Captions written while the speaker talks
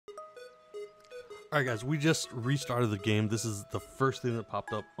Alright guys, we just restarted the game. This is the first thing that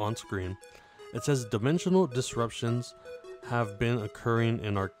popped up on screen. It says dimensional disruptions have been occurring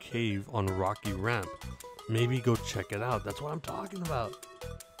in our cave on Rocky Ramp. Maybe go check it out. That's what I'm talking about.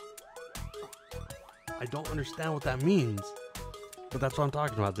 I don't understand what that means, but that's what I'm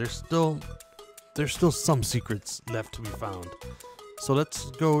talking about. There's still some secrets left to be found. So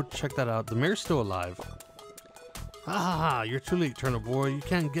let's go check that out. The mayor's still alive. Ha ha ha, you're too late, Turnip boy. You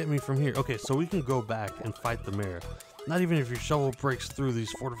can't get me from here. Okay, so we can go back and fight the mayor. Not even if your shovel breaks through these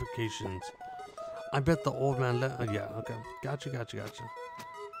fortifications. I bet the old man yeah, okay. Gotcha.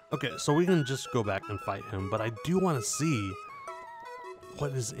 Okay, so we can just go back and fight him, but I do want to see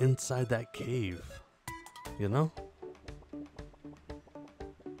what is inside that cave. You know?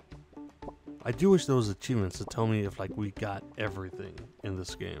 I do wish there was achievements to tell me if like we got everything in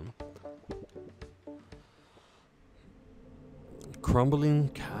this game. Crumbling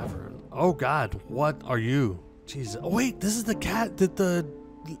cavern. Oh god, what are you? Jesus. Oh wait, this is the cat that the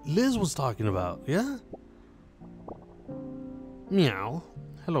Liz was talking about, yeah? Meow.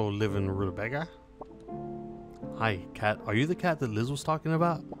 Hello, living rutabaga. Hi, cat. Are you the cat that Liz was talking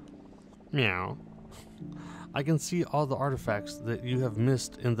about? Meow. I can see all the artifacts that you have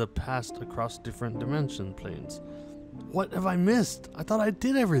missed in the past across different dimension planes. What have I missed? I thought I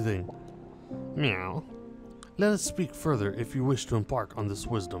did everything. Meow. Let us speak further if you wish to embark on this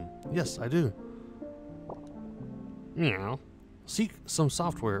wisdom. Yes, I do. Meow. Seek some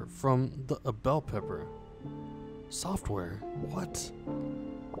software from a bell pepper. Software? What?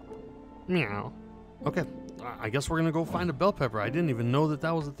 Meow. Okay, I guess we're gonna go find a bell pepper. I didn't even know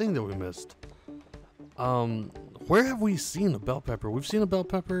that was a thing that we missed. Where have we seen a bell pepper? We've seen a bell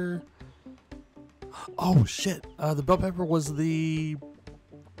pepper. Oh shit! The bell pepper was the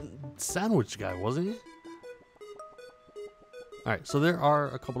sandwich guy, wasn't he? All right, so there are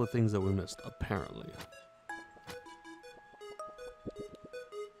a couple of things that we missed, apparently.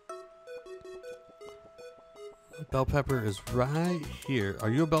 Bell pepper is right here. Are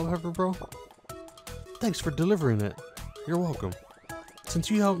you a bell pepper, bro? Thanks for delivering it. You're welcome.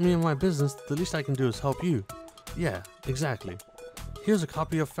 Since you helped me in my business, the least I can do is help you. Yeah, exactly. Here's a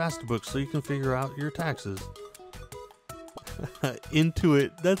copy of Fastbook so you can figure out your taxes. Into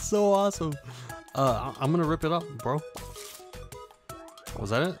it. That's so awesome. I'm gonna rip it up, bro. Was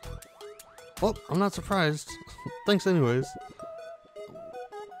that it? Well, I'm not surprised. Thanks anyways.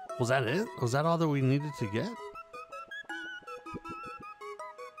 Was that it? Was that all that we needed to get?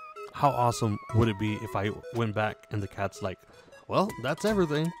 How awesome would it be if I went back and the cat's like, well, that's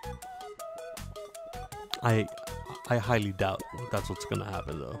everything. I highly doubt that's what's gonna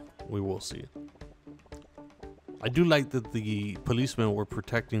happen though. We will see. I do like that the policemen were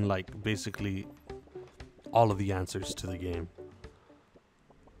protecting like basically all of the answers to the game.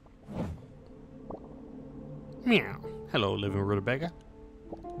 Meow. Hello, living rutabaga.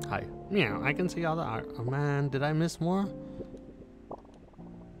 Hi. Meow. I can see all the art. Oh man, did I miss more?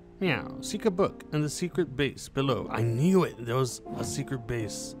 Meow. Seek a book in the secret base below. I knew it. There was a secret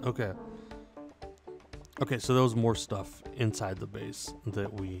base. Okay. Okay, so there was more stuff inside the base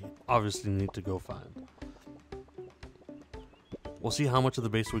that we obviously need to go find. We'll see how much of the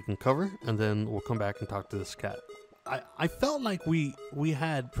base we can cover, and then we'll come back and talk to this cat. I felt like we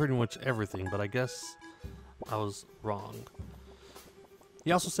had pretty much everything, but I guess I was wrong.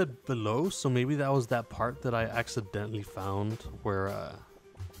 He also said below, so maybe that was that part that I accidentally found where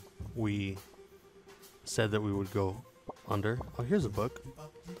we said that we would go under. Oh, here's a book.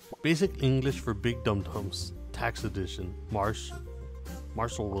 Basic English for Big Dum-Dums. Tax Edition.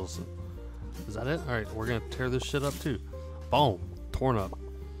 Marshall Wilson. Is that it? Alright, we're gonna tear this shit up too. Boom. Torn up.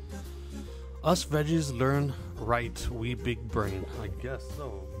 Us veggies learn right, we big brain. I guess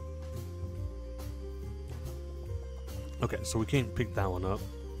so. Okay, so we can't pick that one up.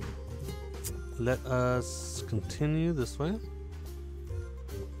 Let us continue this way.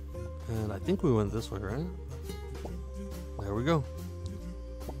 And I think we went this way, right? There we go.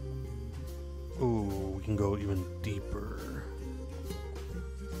 Ooh, we can go even deeper.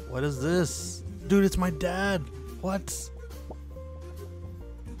 What is this? Dude, it's my dad. What?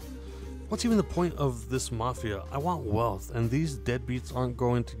 What's even the point of this mafia? I want wealth, and these deadbeats aren't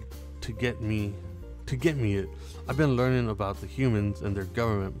going to get me it. I've been learning about the humans and their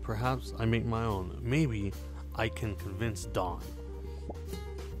government. Perhaps I make my own. Maybe I can convince Dawn.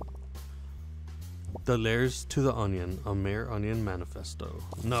 The Layers to the Onion, a Mayor Onion manifesto.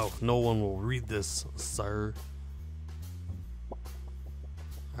 No, no one will read this, sir.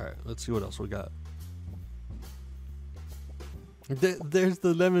 Alright, let's see what else we got. There's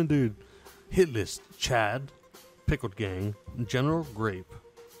the lemon dude. Hit list: Chad, Pickled Gang, General Grape,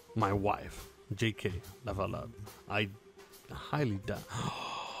 my wife. JK, laugh out loud. I highly doubt.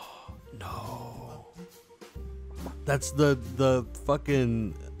 No. That's the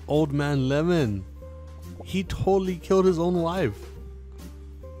fucking old man Lemon. He totally killed his own wife.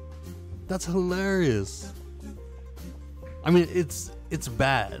 That's hilarious. I mean, it's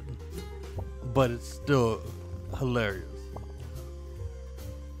bad, but it's still hilarious.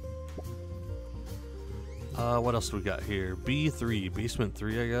 What else do we got here? B3, basement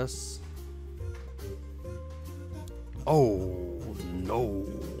 3, I guess. Oh no.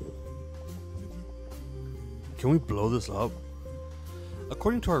 Can we blow this up?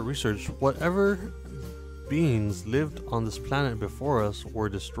 According to our research, whatever beings lived on this planet before us were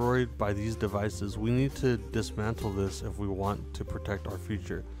destroyed by these devices. We need to dismantle this if we want to protect our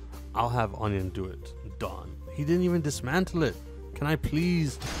future. I'll have Onion do it. Done. He didn't even dismantle it. Can I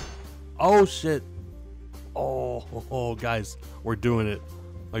please? Oh shit. Oh, guys, we're doing it.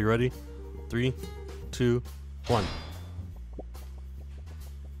 Are you ready? 3, 2, 1.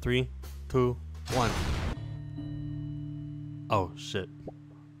 3, 2, 1. Oh shit.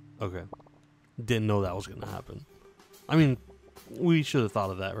 Okay. Didn't know that was gonna happen. I mean, we should have thought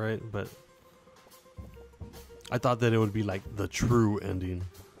of that, right? But I thought that it would be like the true ending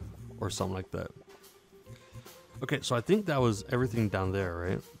or something like that. Okay, so I think that was everything down there,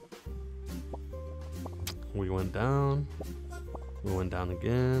 right? We went down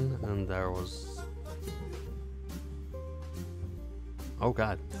again, and there was... Oh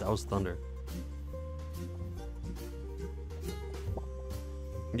god, that was thunder.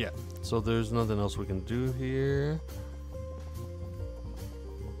 Yeah, so there's nothing else we can do here.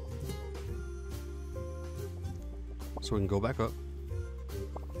 So we can go back up.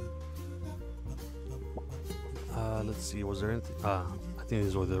 Let's see, was there anything? I think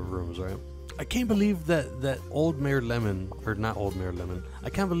these were the rooms, right? I can't believe that old Mayor Lemon, or not old Mayor Lemon, I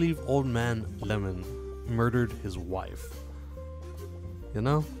can't believe old man Lemon murdered his wife. You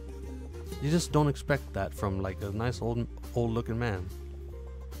know? You just don't expect that from like a nice old looking man.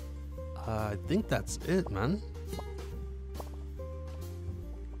 I think that's it, man.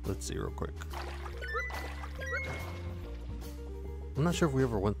 Let's see real quick. I'm not sure if we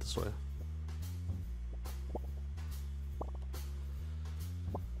ever went this way.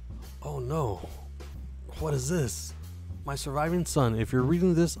 Oh no. What is this? My surviving son. If you're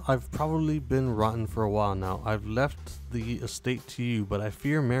reading this, I've probably been rotten for a while now. I've left the estate to you, but I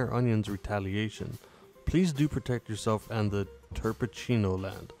fear Mayor Onion's retaliation. Please do protect yourself and the Turpicino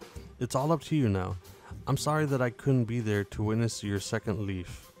land. It's all up to you now. I'm sorry that I couldn't be there to witness your second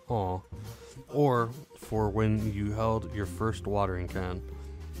leaf. Aw. Or for when you held your first watering can.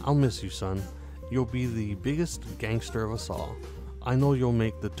 I'll miss you, son. You'll be the biggest gangster of us all. I know you'll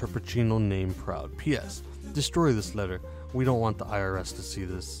make the Turpicino name proud. P.S. Destroy this letter. We don't want the IRS to see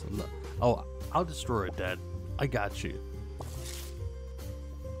this. Oh, I'll destroy it, Dad. I got you.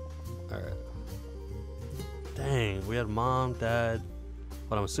 Alright. Dang, we had mom, dad,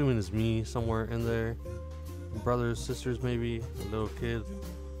 what I'm assuming is me somewhere in there. Brothers, sisters, maybe. A little kid.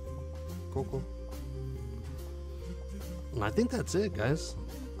 Cool. And I think that's it, guys.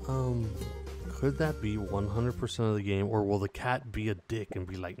 Could that be 100% of the game? Or will the cat be a dick and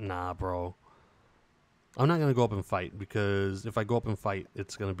be like, nah, bro. I'm not going to go up and fight, because if I go up and fight,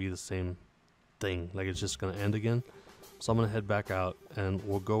 it's going to be the same thing. Like, it's just going to end again. So I'm going to head back out, and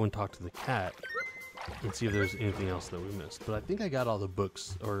we'll go and talk to the cat and see if there's anything else that we missed. But I think I got all the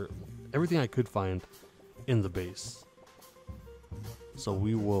books, or everything I could find in the base. So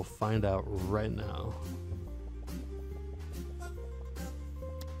we will find out right now.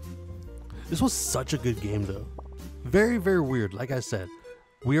 This was such a good game, though. Very, very weird. Like I said,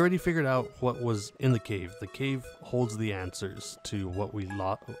 we already figured out what was in the cave. The cave holds the answers to what we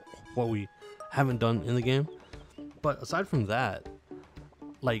haven't done in the game. But aside from that,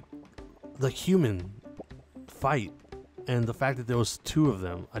 like the human fight and the fact that there was 2 of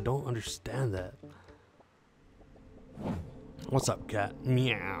them, I don't understand that. What's up, cat?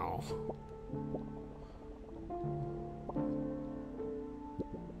 Meow.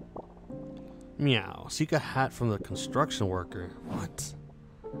 Meow. Seek a hat from the construction worker. What?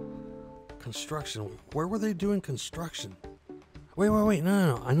 Construction? Where were they doing construction? Wait.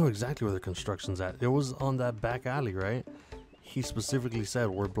 No. I know exactly where the construction's at. It was on that back alley, right? He specifically said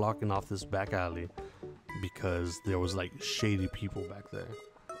we're blocking off this back alley because there was like shady people back there.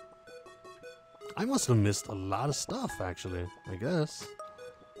 I must have missed a lot of stuff, actually, I guess.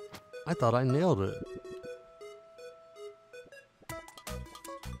 I thought I nailed it.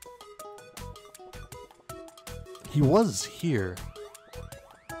 He was here.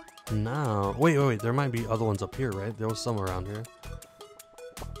 Now, wait, there might be other ones up here, right? There was some around here.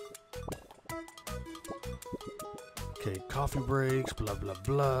 Okay, coffee breaks, blah, blah,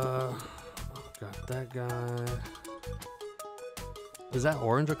 blah. Got that guy. Is that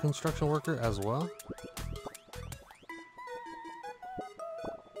orange a construction worker as well?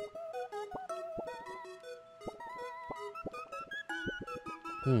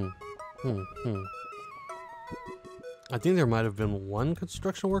 I think there might have been one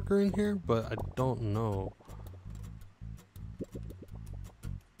construction worker in here, but I don't know.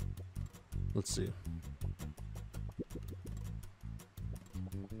 Let's see.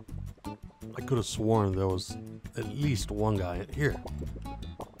 I could have sworn there was at least one guy here.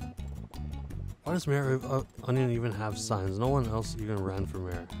 Why does Mayor Onion even have signs? No one else even ran for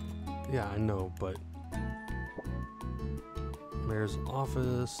mayor. Yeah, I know, but mayor's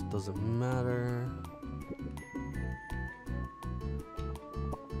office doesn't matter.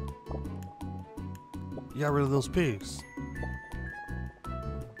 You got rid of those pigs.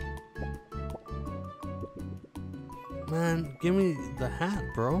 Man, give me the hat,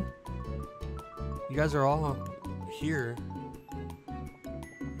 bro. You guys are all here.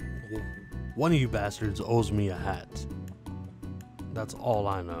 One of you bastards owes me a hat. That's all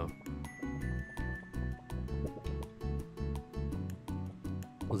I know.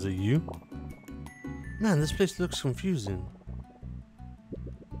 Was it you? Man, this place looks confusing.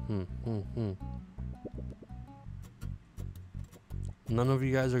 None of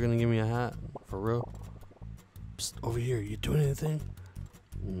you guys are gonna give me a hat? For real? Psst, over here, you doing anything?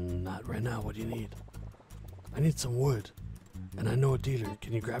 Not right now, what do you need? I need some wood, and I know a dealer.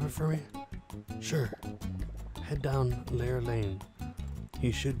 Can you grab it for me? Sure. Head down Lair Lane.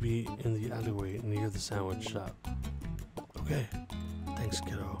 He should be in the alleyway near the sandwich shop. Okay. Thanks,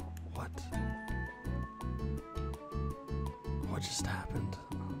 kiddo. What? What just happened?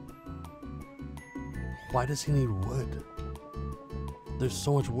 Why does he need wood? There's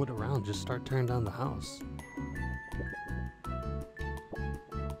so much wood around, just start tearing down the house.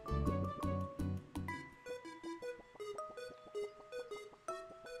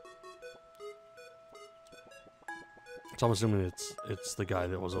 So I'm assuming it's the guy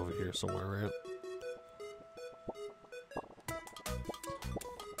that was over here somewhere,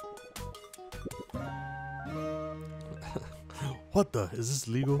 right? What the? Is this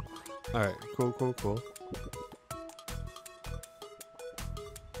legal? Alright, cool.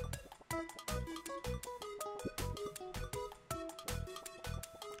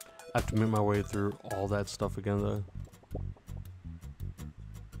 I have to make my way through all that stuff again, though.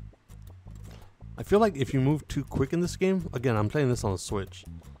 I feel like if you move too quick in this game, again, I'm playing this on the Switch,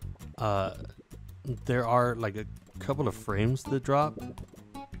 there are like a couple of frames that drop,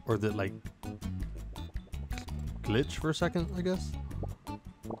 or that like glitch for a second, I guess.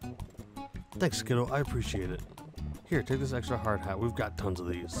 Thanks, kiddo, I appreciate it. Here, take this extra hard hat, we've got tons of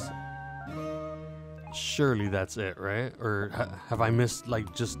these. Surely that's it, right? Or have I missed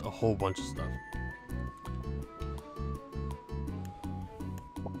like just a whole bunch of stuff?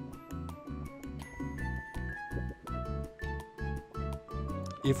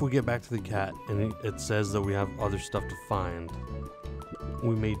 If we get back to the cat and it says that we have other stuff to find,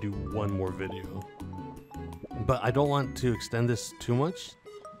 we may do one more video. But I don't want to extend this too much,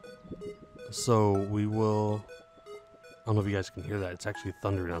 so we will... I don't know if you guys can hear that. It's actually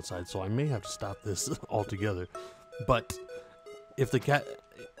thundering outside, so I may have to stop this altogether. But if the cat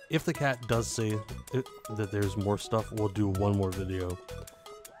does say that there's more stuff, we'll do one more video.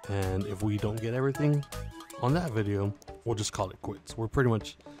 And if we don't get everything on that video, we'll just call it quits. We're pretty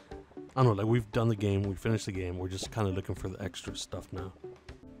much, I don't know, like we've done the game, we finished the game. We're just kind of looking for the extra stuff now.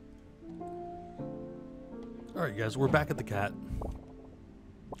 All right, guys, we're back at the cat.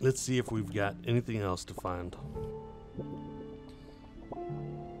 Let's see if we've got anything else to find.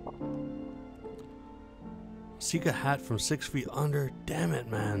 Seek a hat from 6 feet under. Damn it,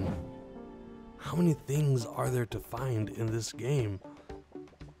 man. How many things are there to find in this game?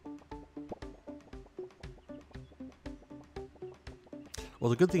 Well,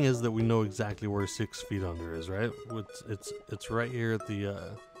 the good thing is that we know exactly where 6 feet under is, right? It's right here at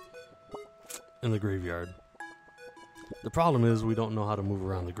the in the graveyard. The problem is we don't know how to move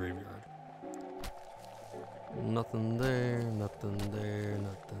around the graveyard. Nothing there, nothing there,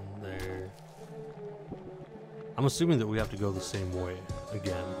 nothing there. I'm assuming that we have to go the same way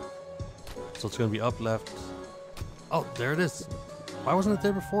again. So it's going to be up, left. Oh, there it is. Why wasn't it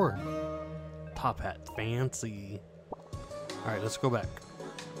there before? Top hat, fancy. All right, let's go back.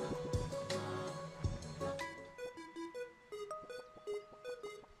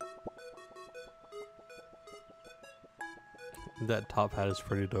 That top hat is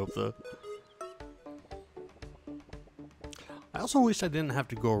pretty dope, though. I also wish I didn't have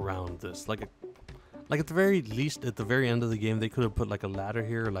to go around this. Like Like at the very least, at the very end of the game, they could have put like a ladder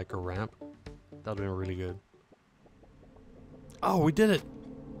here, or like a ramp. That would have been really good. Oh, we did it!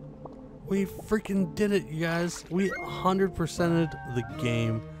 We freaking did it, you guys. We 100%ed the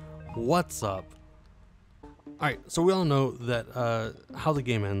game. What's up? Alright, so we all know that how the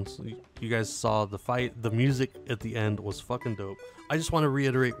game ends. You guys saw the fight. The music at the end was fucking dope. I just want to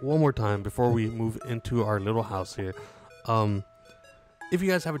reiterate one more time before we move into our little house here. If you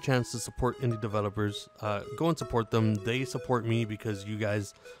guys have a chance to support indie developers, go and support them. They support me because you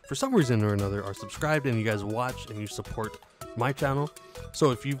guys, for some reason or another, are subscribed and you guys watch and you support my channel.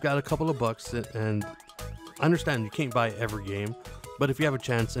 So if you've got a couple of bucks, and I understand you can't buy every game, but if you have a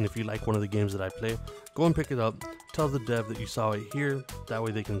chance and if you like one of the games that I play, go and pick it up. Tell the dev that you saw it here. That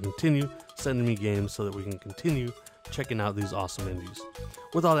way they can continue sending me games so that we can continue checking out these awesome indies.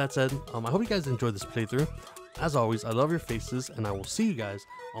 With all that said, I hope you guys enjoyed this playthrough. As always, I love your faces, and I will see you guys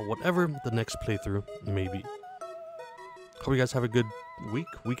on whatever the next playthrough may be. Hope you guys have a good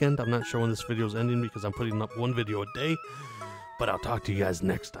weekend. I'm not sure when this video is ending because I'm putting up one video a day, but I'll talk to you guys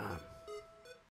next time.